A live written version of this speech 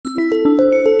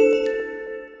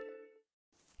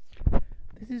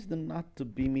is the not to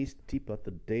be missed tip of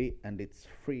the day, and it's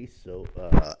free, so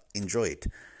enjoy it.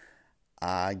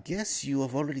 I guess you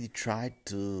have already tried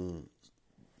to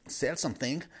sell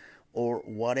something or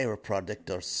whatever product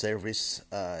or service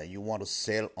you want to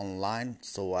sell online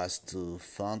so as to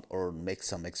fund or make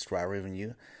some extra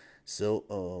revenue.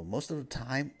 So, most of the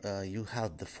time, you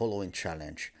have the following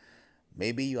challenge.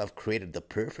 Maybe you have created the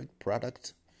perfect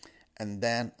product and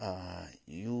then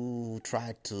you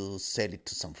try to sell it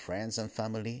to some friends and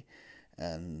family,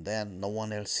 and then no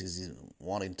one else is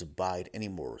wanting to buy it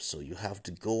anymore, so you have to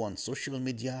go on social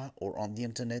media or on the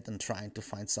internet and trying to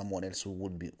find someone else who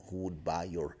would buy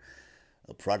your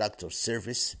product or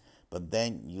service. But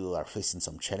then you are facing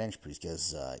some challenge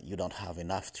because you don't have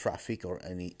enough traffic or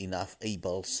any enough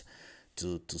eyeballs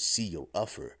to see your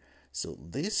offer. So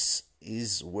this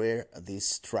is where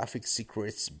this Traffic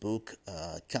Secrets book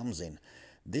comes in.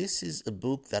 This is a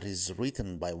book that is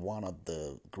written by one of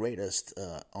the greatest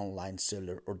online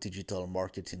seller or digital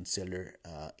marketing seller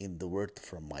in the world,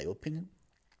 from my opinion.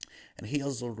 And he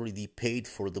has already paid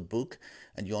for the book,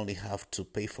 and you only have to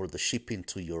pay for the shipping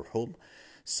to your home.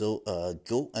 So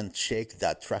go and check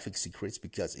that Traffic Secrets,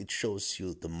 because it shows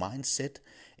you the mindset.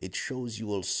 It shows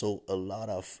you also a lot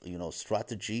of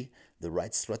strategy, the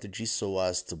right strategy, so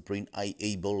as to bring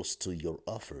eyeballs to your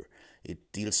offer.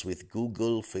 It deals with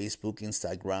Google, Facebook,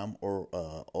 Instagram, or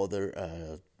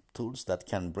other tools that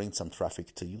can bring some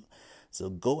traffic to you. So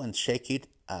go and check it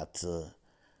at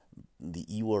the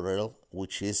URL,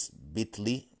 which is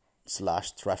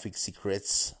bit.ly/traffic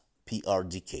secrets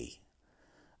PRDK.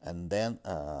 And then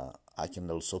I can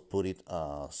also put it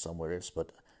somewhere else,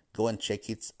 but go and check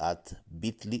it at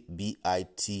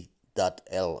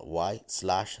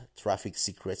bit.ly/traffic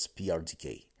secrets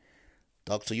PRDK.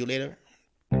 Talk to you later.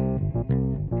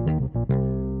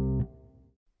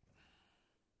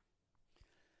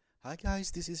 Hi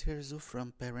guys, this is Herzu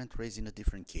from Parent Raising a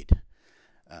Different Kid.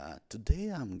 Today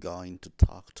I'm going to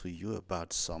talk to you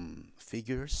about some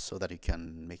figures so that you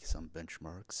can make some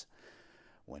benchmarks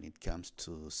when it comes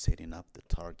to setting up the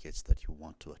targets that you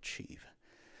want to achieve.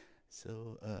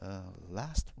 So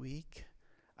last week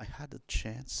I had a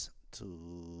chance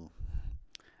to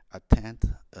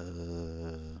attend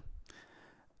the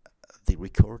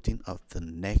recording of the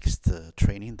next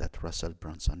training that Russell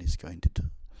Brunson is going to do,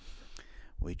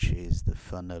 which is the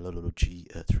funnelology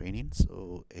training.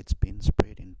 So it's been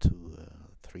spread into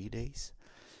 3 days.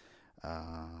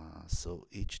 So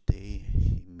each day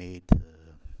he made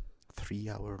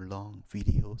 3-hour-long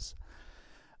videos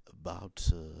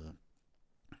about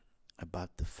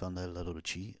the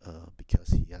funnelology, because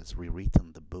he has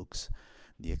rewritten the books,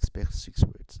 the Expert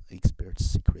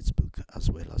Secrets book, as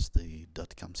well as the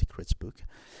 .com Secrets book,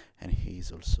 and he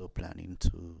is also planning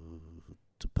to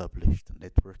publish the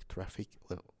network traffic,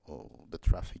 or the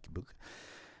traffic book.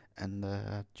 And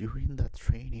during that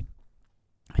training,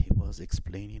 he was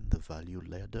explaining the value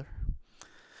ladder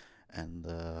and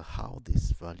how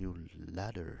this value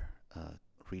ladder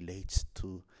relates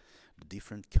to the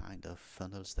different kind of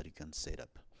funnels that you can set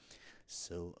up.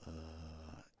 So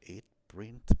it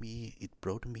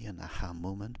brought me an aha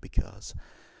moment, because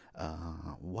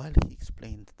while he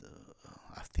explained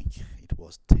I think it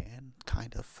was 10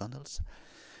 kind of funnels,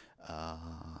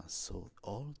 so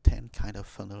all 10 kind of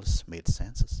funnels made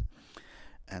sense,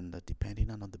 and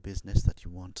depending on the business that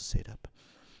you want to set up,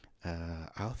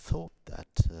 I thought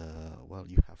that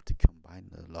you have to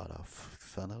combine a lot of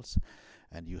funnels,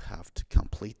 and you have to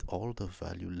complete all the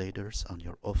value ladders on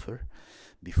your offer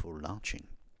before launching.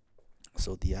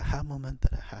 So the aha moment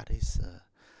that I had is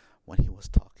when he was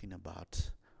talking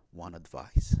about one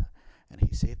advice, and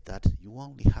he said that you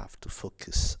only have to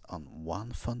focus on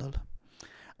one funnel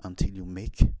until you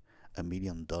make $1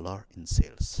 million in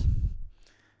sales.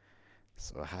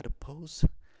 So I had to pause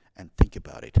and think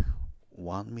about it.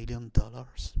 $1 million,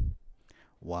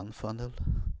 one funnel,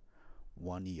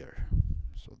 1 year.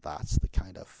 So that's the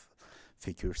kind of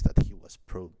figures that he was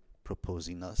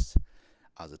proposing us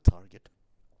as a target.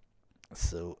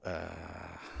 So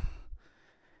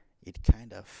it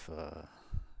kind of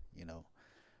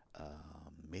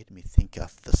made me think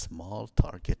of the small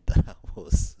target that I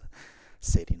was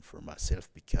setting for myself,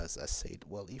 because I said,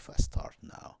 well, if I start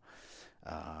now,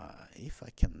 if I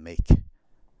can make,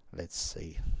 let's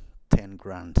say, 10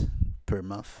 grand per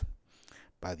month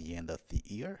by the end of the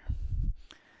year,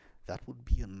 that would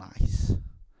be a nice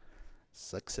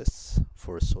success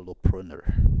for a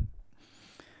solopreneur.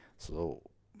 So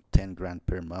 10 grand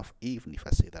per month, even if I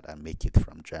say that I make it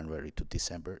from January to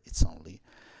December, it's only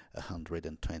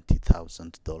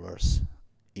 $120,000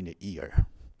 in a year,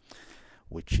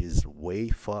 which is way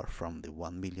far from the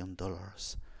 $1 million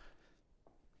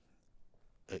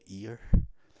a year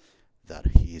that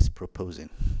he is proposing.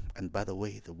 And by the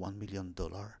way, the $1 million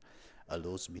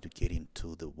allows me to get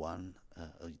into the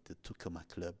Tucumã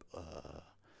Club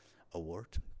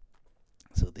award.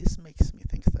 So this makes me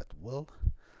think that, well,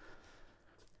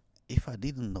 if I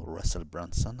didn't know Russell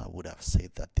Brunson, I would have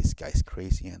said that this guy's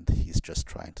crazy and he's just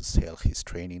trying to sell his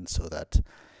training so that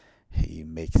he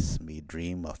makes me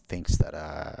dream of things that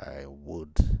I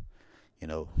would,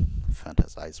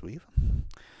 fantasize with.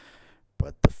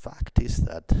 But the fact is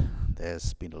that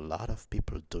there's been a lot of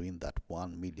people doing that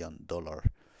 $1 million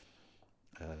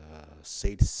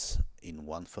sales in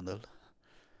one funnel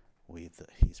with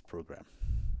his program.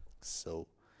 So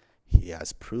he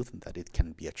has proven that it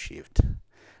can be achieved.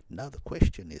 Now the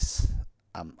question is,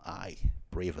 am I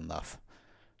brave enough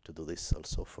to do this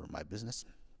also for my business?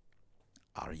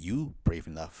 Are you brave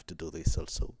enough to do this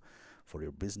also for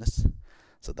your business?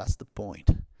 So that's the point.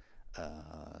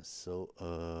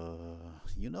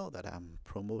 You know that I'm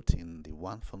promoting the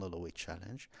One Funnel Away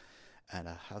Challenge, and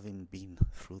having been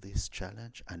through this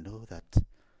challenge, I know that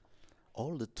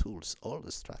all the tools, all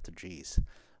the strategies,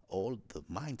 all the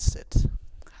mindset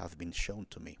have been shown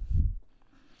to me.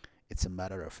 It's a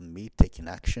matter of me taking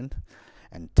action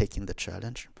and taking the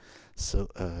challenge. So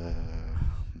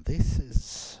this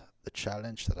is the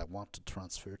challenge that I want to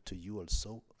transfer to you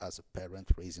also as a parent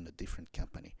raising a different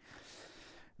company.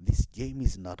 This game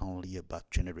is not only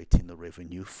about generating the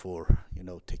revenue for,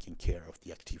 taking care of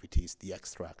the activities, the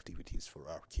extra activities for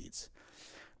our kids.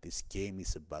 This game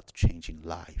is about changing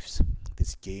lives.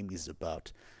 This game is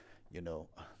about,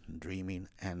 dreaming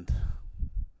and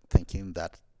thinking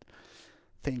that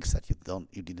things that you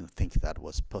didn't think that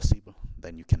was possible,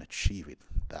 then you can achieve it.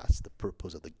 That's the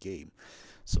purpose of the game.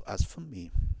 So as for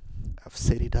me, I've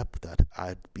set it up that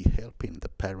I'd be helping the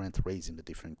parent raising a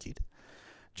different kid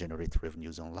generate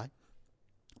revenues online,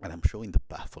 and I'm showing the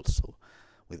path also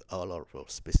with all of our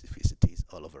specificities,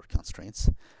 all of our constraints,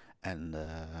 and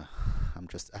I'm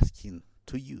just asking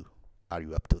to you, are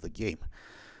you up to the game?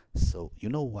 So you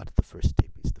know what the first step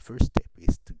is. The first step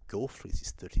is to go through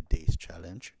this 30 days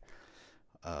challenge,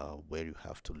 where you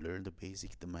have to learn the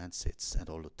basic, the mindsets, and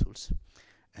all the tools,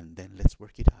 and then let's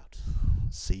work it out.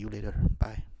 See you later.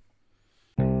 Bye.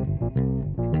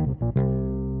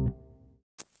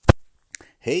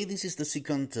 Hey, this is the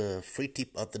second free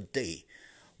tip of the day.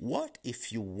 What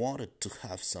if you wanted to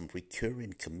have some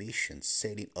recurring commissions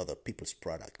selling other people's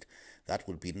product? That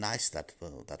would be nice. That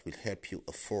will help you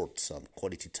afford some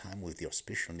quality time with your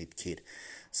special need kid.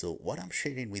 So what I'm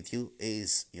sharing with you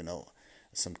is,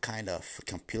 some kind of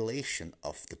compilation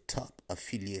of the top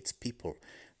affiliates people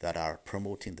that are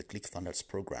promoting the ClickFunnels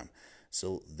program.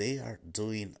 So they are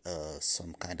doing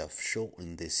some kind of show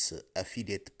in this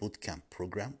affiliate bootcamp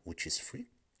program, which is free.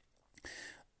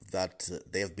 That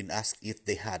they have been asked if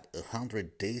they had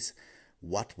 100 days,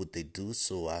 what would they do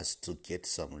so as to get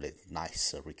some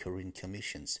nice recurring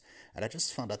commissions. And I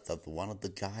just found out that one of the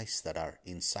guys that are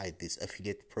inside this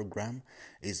affiliate program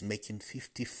is making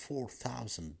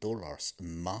 $54,000 a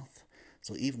month.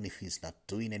 So even if he's not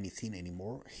doing anything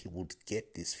anymore, he would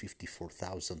get this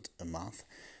 $54,000 a month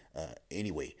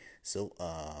anyway. So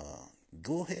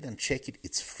go ahead and check it.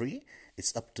 It's free.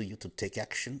 It's up to you to take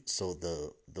action. So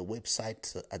the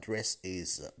website address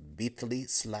is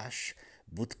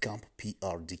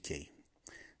bit.ly/bootcampprdk.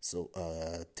 So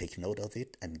take note of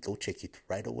it and go check it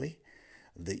right away.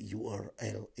 The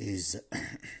URL is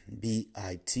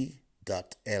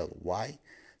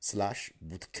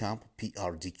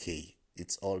bit.ly/bootcampprdk.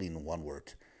 It's all in one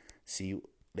word. See you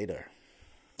later.